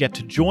leaders get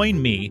to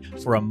join me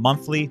for a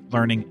monthly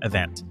learning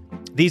event.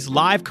 These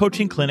live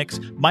coaching clinics,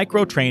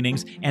 micro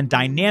trainings, and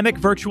dynamic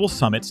virtual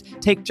summits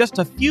take just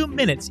a few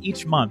minutes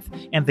each month,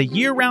 and the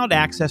year-round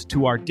access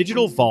to our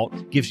digital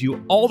vault gives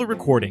you all the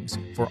recordings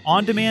for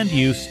on-demand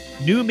use,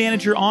 new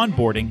manager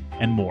onboarding,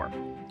 and more.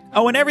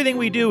 Oh, and everything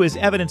we do is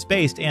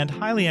evidence-based and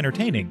highly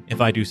entertaining, if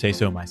I do say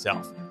so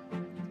myself.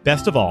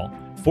 Best of all,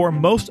 for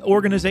most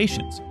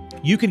organizations,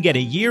 you can get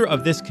a year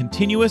of this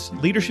continuous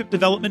leadership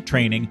development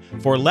training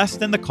for less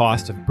than the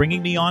cost of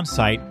bringing me on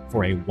site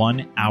for a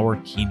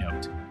 1-hour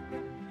keynote.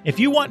 If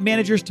you want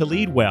managers to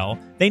lead well,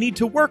 they need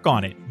to work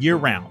on it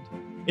year-round.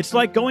 It's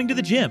like going to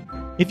the gym.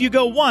 If you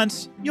go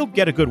once, you'll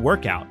get a good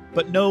workout,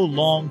 but no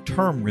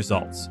long-term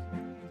results.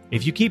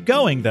 If you keep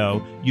going,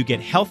 though, you get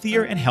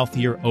healthier and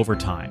healthier over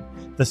time.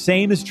 The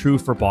same is true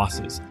for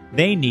bosses.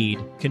 They need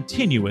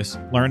continuous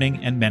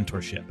learning and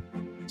mentorship.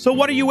 So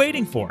what are you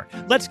waiting for?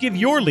 Let's give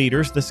your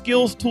leaders the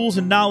skills, tools,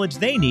 and knowledge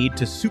they need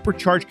to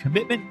supercharge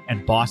commitment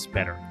and boss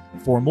better.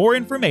 For more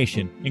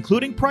information,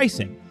 including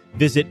pricing,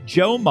 visit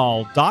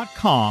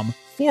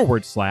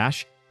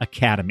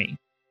joemull.com/academy.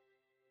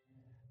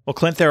 Well,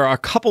 Clint, there are a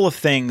couple of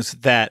things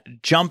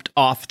that jumped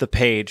off the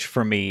page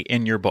for me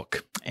in your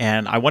book,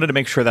 and I wanted to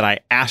make sure that I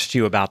asked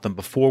you about them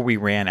before we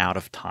ran out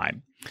of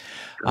time.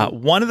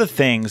 One of the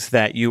things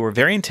that you were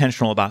very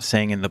intentional about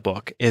saying in the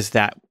book is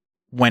that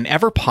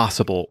whenever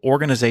possible,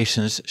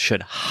 organizations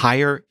should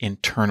hire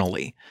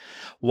internally.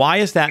 Why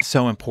is that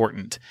so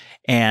important?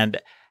 And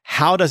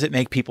how does it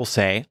make people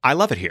say, I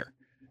love it here?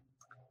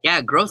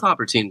 Yeah, growth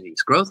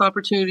opportunities.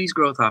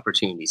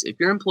 If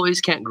your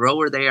employees can't grow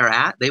where they are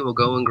at, they will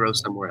go and grow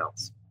somewhere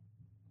else.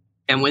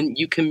 And when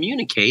you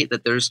communicate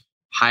that there's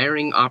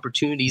hiring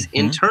opportunities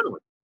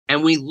internally,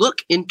 and we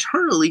look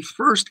internally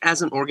first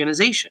as an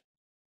organization.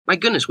 My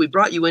goodness, we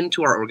brought you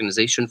into our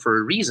organization for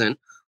a reason.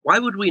 Why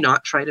would we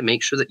not try to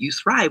make sure that you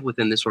thrive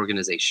within this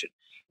organization?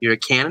 You're a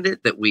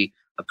candidate that we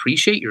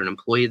appreciate. You're an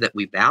employee that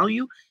we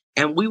value,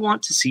 and we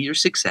want to see your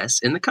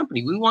success in the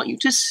company. We want you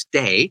to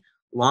stay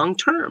long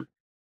term.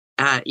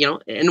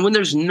 And when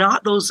there's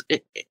not those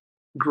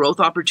growth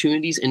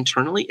opportunities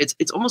internally,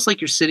 it's almost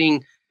like you're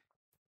sitting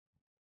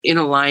in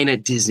a line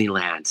at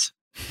Disneyland,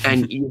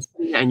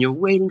 and you're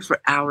waiting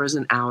for hours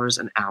and hours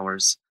and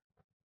hours,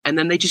 and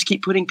then they just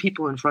keep putting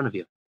people in front of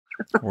you.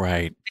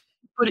 Right.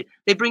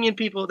 They bring in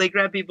people, they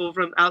grab people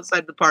from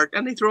outside the park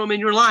and they throw them in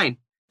your line.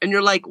 And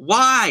you're like,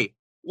 why?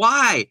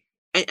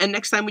 And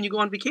next time when you go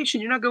on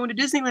vacation, you're not going to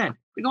Disneyland.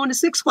 You're going to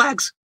Six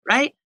Flags,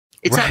 right?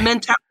 It's Right. that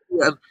mentality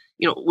of,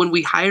 when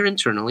we hire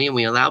internally and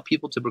we allow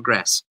people to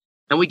progress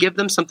and we give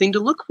them something to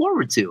look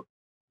forward to.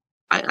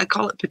 I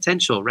call it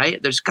potential,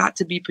 right? There's got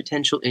to be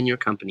potential in your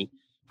company.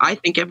 I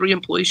think every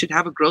employee should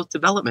have a growth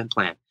development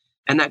plan.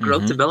 And that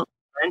growth Mhm. development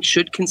plan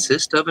should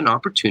consist of an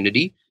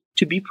opportunity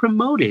to be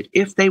promoted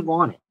if they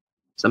want it.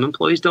 Some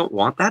employees don't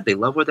want that. They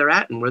love where they're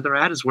at, and where they're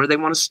at is where they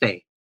want to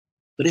stay.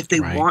 But if they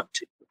Right. want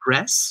to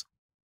progress,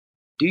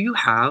 do you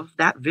have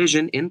that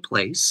vision in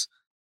place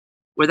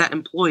where that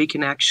employee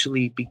can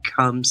actually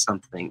become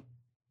something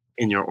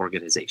in your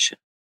organization,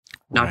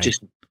 not Right.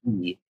 just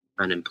be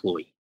an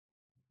employee?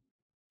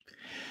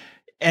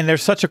 And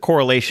there's such a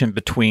correlation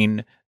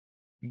between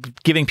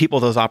giving people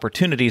those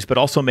opportunities, but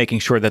also making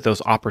sure that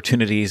those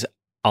opportunities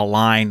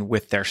align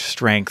with their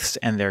strengths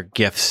and their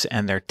gifts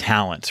and their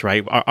talents,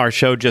 right? Our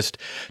show just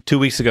 2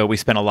 weeks ago, we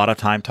spent a lot of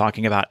time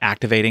talking about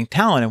activating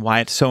talent and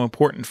why it's so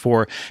important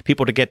for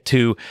people to get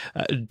to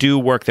do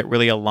work that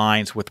really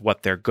aligns with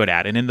what they're good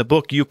at. And in the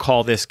book, you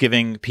call this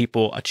giving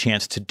people a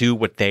chance to do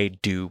what they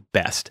do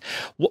best.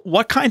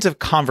 What kinds of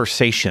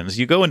conversations,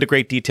 you go into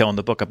great detail in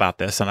the book about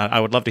this, and I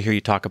would love to hear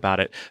you talk about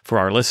it for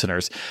our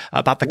listeners,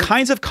 about the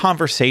kinds of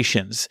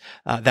conversations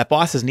that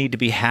bosses need to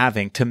be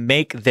having to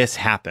make this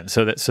happen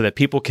so that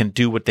people can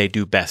do what they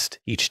do best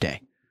each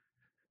day.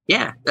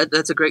 Yeah,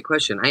 that's a great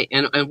question.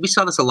 And we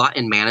saw this a lot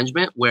in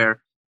management,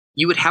 where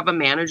you would have a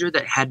manager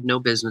that had no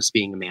business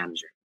being a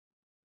manager.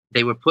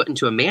 They were put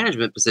into a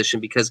management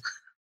position because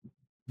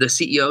the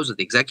CEOs or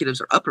the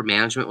executives or upper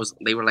management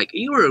they were like,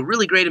 you were a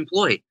really great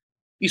employee.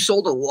 You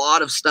sold a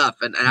lot of stuff,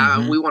 and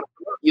Mhm. we want to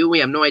promote you. We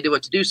have no idea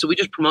what to do, so we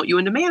just promote you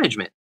into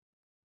management.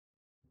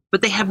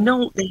 But they have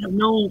no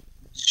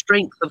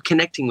strength of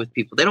connecting with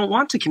people. They don't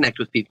want to connect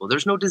with people.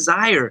 There's no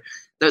desire.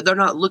 They're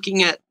not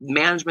looking at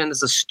management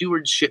as a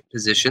stewardship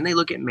position. They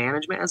look at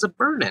management as a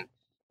burden.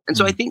 And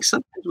so I think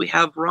sometimes we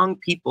have wrong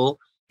people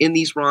in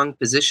these wrong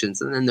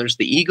positions. And then there's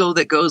the ego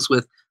that goes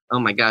with, oh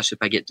my gosh, if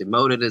I get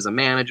demoted as a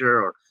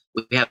manager, or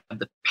we have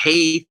the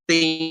pay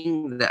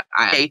thing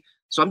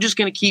so I'm just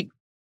going to keep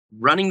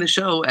running the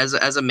show as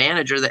a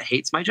manager that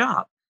hates my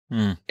job.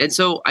 Mm. And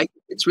so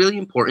it's really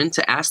important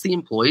to ask the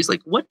employees,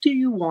 like, what do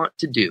you want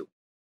to do?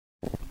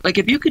 Like,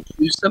 if you could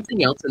choose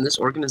something else in this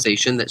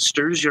organization that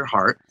stirs your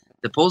heart,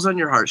 that pulls on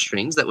your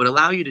heartstrings, that would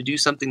allow you to do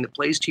something that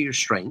plays to your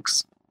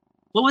strengths,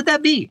 what would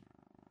that be?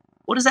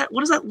 What does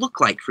that look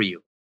like for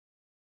you?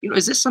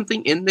 Is this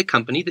something in the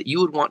company that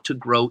you would want to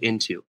grow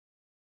into?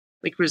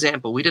 Like, for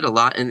example, we did a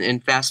lot in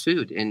fast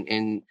food, and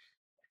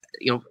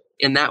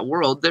in that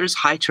world, there's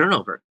high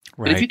turnover.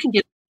 But if Right. you can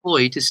get an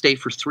employee to stay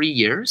for 3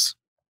 years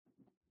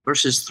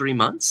versus 3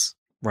 months,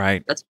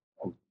 Right.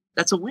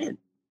 that's a win.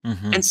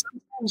 Mhm. And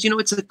sometimes,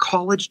 it's a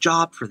college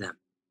job for them.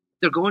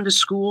 They're going to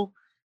school,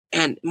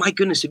 and my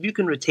goodness, if you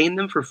can retain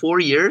them for 4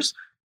 years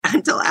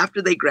until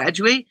after they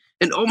graduate,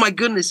 and oh my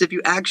goodness, if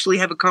you actually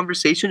have a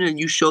conversation and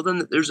you show them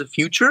that there's a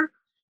future,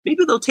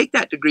 maybe they'll take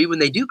that degree when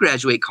they do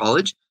graduate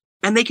college,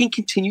 and they can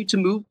continue to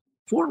move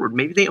forward.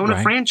 Maybe they own a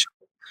Right. franchise.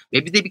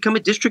 Maybe they become a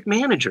district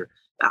manager.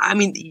 I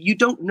mean, you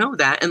don't know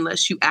that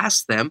unless you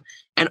ask them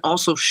and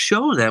also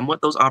show them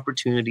what those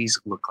opportunities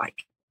look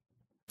like.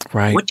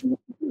 Right. What do you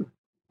want to do?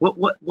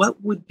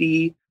 What would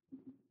be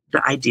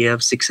the idea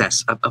of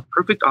success, a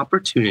perfect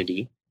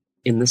opportunity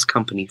in this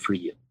company for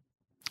you?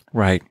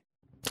 Right.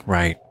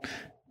 Right.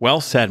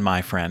 Well said,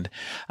 my friend.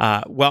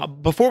 Well,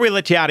 before we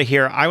let you out of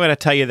here, I want to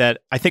tell you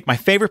that I think my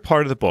favorite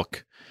part of the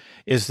book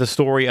is the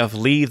story of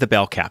Lee the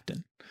Bell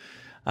Captain.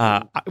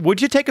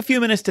 Would you take a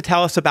few minutes to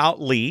tell us about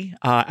Lee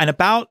and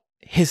about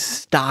his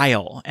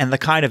style and the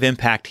kind of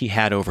impact he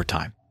had over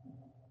time?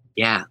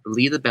 Yeah,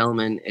 Lee the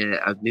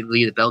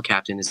Bell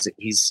Captain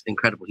he's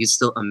incredible. He's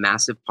still a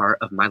massive part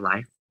of my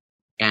life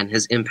and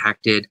has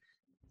impacted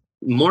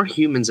more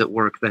humans at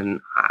work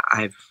than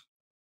I've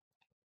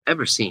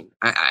ever seen.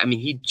 I mean,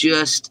 he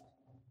just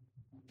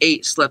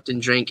ate, slept,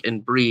 and drank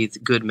and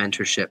breathed good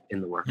mentorship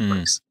in the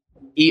workplace.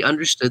 He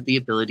understood the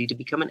ability to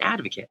become an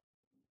advocate.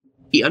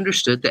 He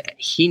understood that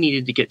he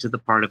needed to get to the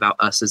part about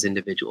us as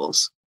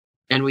individuals.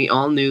 And we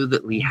all knew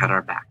that Lee had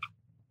our back.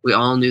 We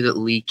all knew that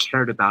Lee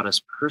cared about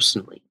us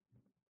personally.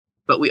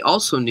 But we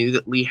also knew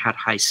that Lee had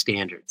high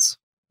standards.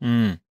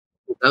 Mm.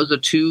 Those are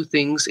two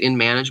things in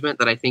management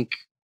that I think,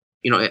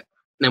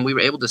 and we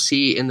were able to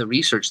see in the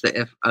research that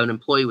if an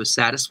employee was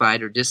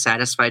satisfied or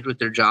dissatisfied with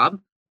their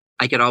job,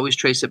 I could always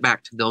trace it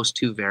back to those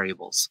two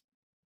variables: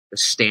 the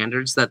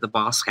standards that the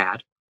boss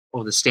had,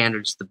 or the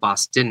standards the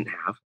boss didn't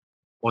have,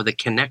 or the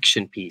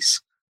connection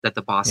piece that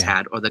the boss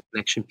had, or the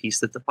connection piece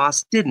that the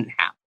boss didn't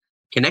have.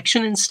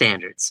 Connection and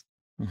standards.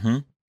 Mm-hmm.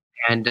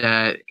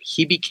 And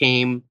he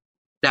became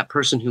that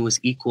person who was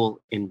equal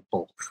in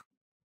both.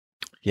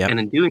 Yep. And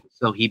in doing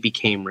so, he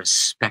became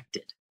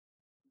respected,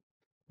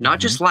 not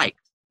just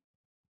liked,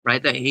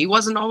 right? That he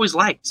wasn't always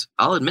liked.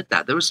 I'll admit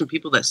that. There were some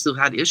people that still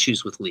had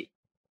issues with Lee,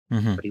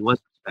 but he was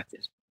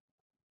respected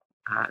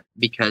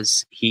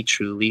because he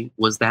truly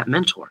was that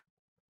mentor.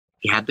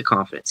 He had the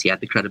confidence. He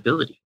had the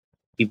credibility.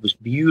 He was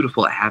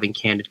beautiful at having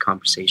candid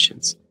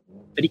conversations,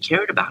 but he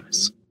cared about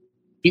us.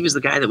 He was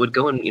the guy that would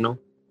go and,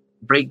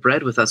 break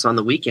bread with us on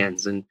the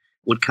weekends and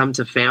would come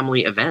to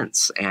family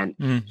events.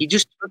 And he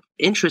just took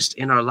interest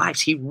in our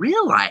lives. He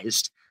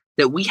realized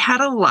that we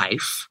had a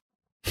life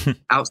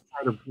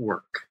outside of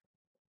work.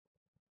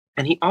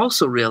 And he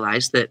also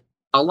realized that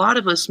a lot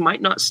of us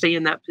might not stay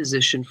in that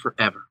position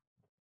forever.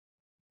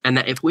 And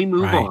that if we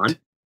move on,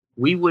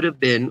 we would have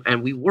been,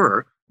 and we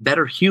were,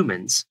 better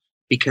humans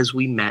because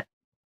we met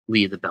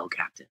Lee the Bell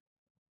Captain.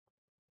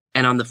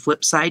 And on the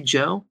flip side,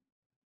 Joe,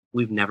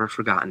 we've never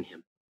forgotten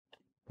him.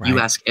 Right. You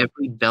ask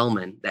every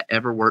bellman that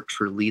ever worked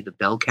for Lee the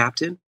Bell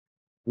Captain,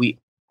 we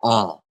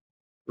all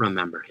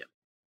remember him.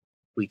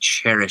 We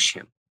cherish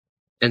him.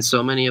 And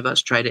so many of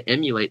us try to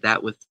emulate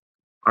that with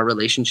our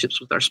relationships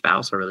with our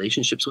spouse, our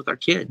relationships with our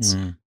kids.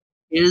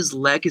 His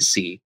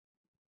legacy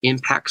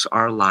impacts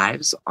our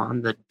lives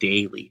on the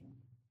daily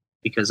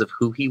because of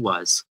who he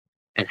was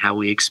and how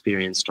we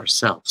experienced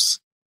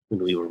ourselves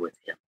when we were with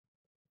him.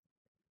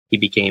 He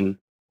became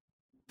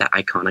that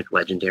iconic,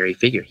 legendary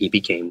figure. He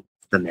became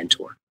the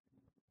mentor.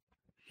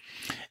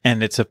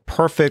 And it's a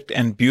perfect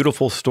and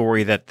beautiful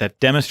story that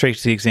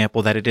demonstrates the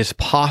example that it is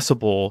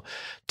possible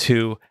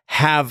to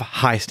have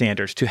high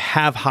standards, to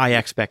have high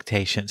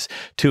expectations,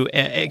 to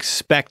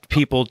expect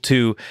people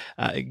to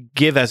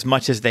give as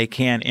much as they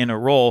can in a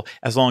role,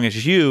 as long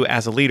as you,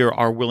 as a leader,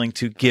 are willing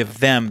to give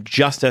them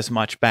just as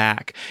much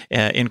back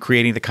in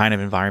creating the kind of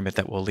environment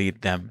that will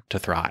lead them to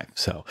thrive.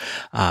 So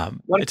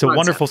it's a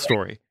wonderful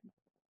story.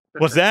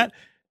 What's that?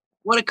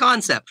 What a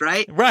concept,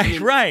 right?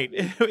 Right.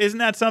 Isn't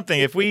that something?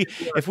 If we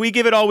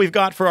give it all we've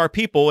got for our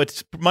people,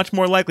 it's much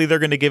more likely they're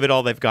going to give it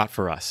all they've got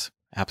for us.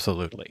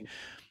 Absolutely.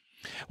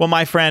 Well,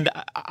 my friend,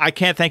 I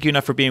can't thank you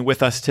enough for being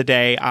with us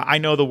today. I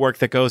know the work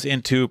that goes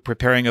into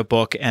preparing a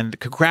book, and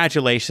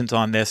congratulations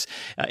on this.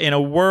 In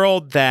a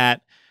world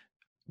that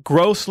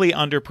grossly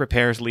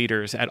underprepares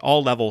leaders at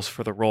all levels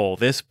for the role,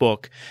 this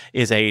book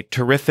is a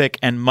terrific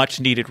and much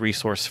needed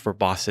resource for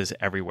bosses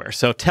everywhere.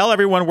 So tell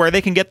everyone where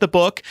they can get the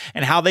book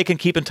and how they can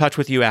keep in touch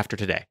with you after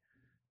today.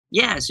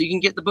 Yeah, so you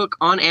can get the book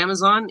on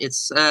Amazon.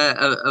 It's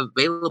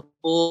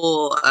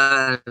available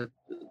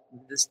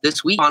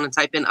this week. On and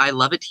type in "I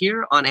love it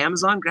here" on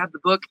Amazon. Grab the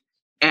book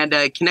and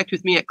connect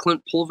with me at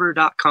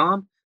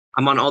clintpulver.com.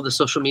 I'm on all the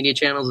social media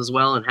channels as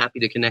well, and happy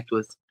to connect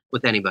with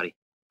anybody.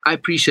 I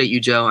appreciate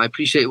you, Joe. I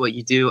appreciate what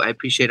you do. I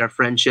appreciate our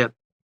friendship.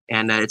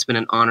 And it's been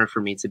an honor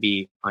for me to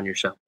be on your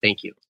show.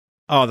 Thank you.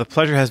 Oh, the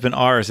pleasure has been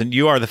ours. And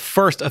you are the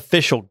first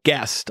official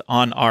guest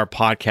on our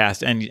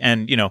podcast and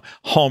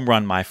home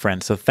run, my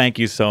friend. So thank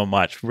you so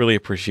much. Really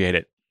appreciate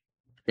it.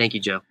 Thank you,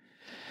 Joe.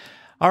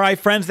 All right,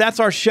 friends, that's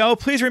our show.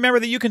 Please remember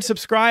that you can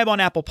subscribe on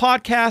Apple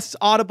Podcasts,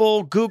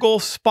 Audible, Google,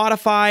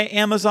 Spotify,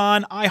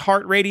 Amazon,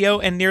 iHeartRadio,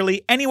 and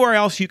nearly anywhere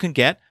else you can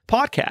get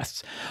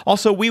podcasts.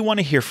 Also, we want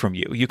to hear from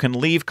you. You can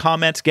leave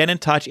comments, get in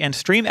touch, and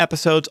stream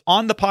episodes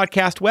on the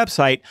podcast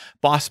website,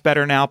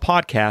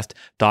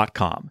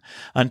 bossbetternowpodcast.com.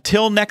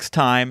 Until next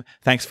time,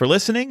 thanks for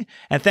listening,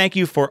 and thank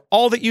you for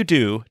all that you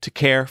do to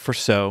care for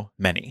so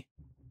many.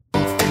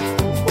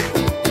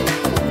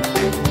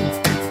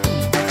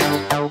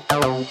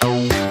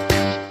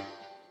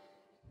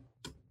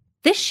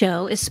 This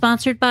show is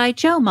sponsored by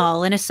Joe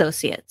Mall and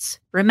Associates.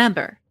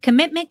 Remember,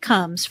 commitment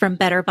comes from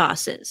better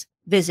bosses.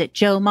 Visit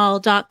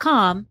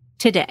joemall.com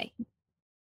today.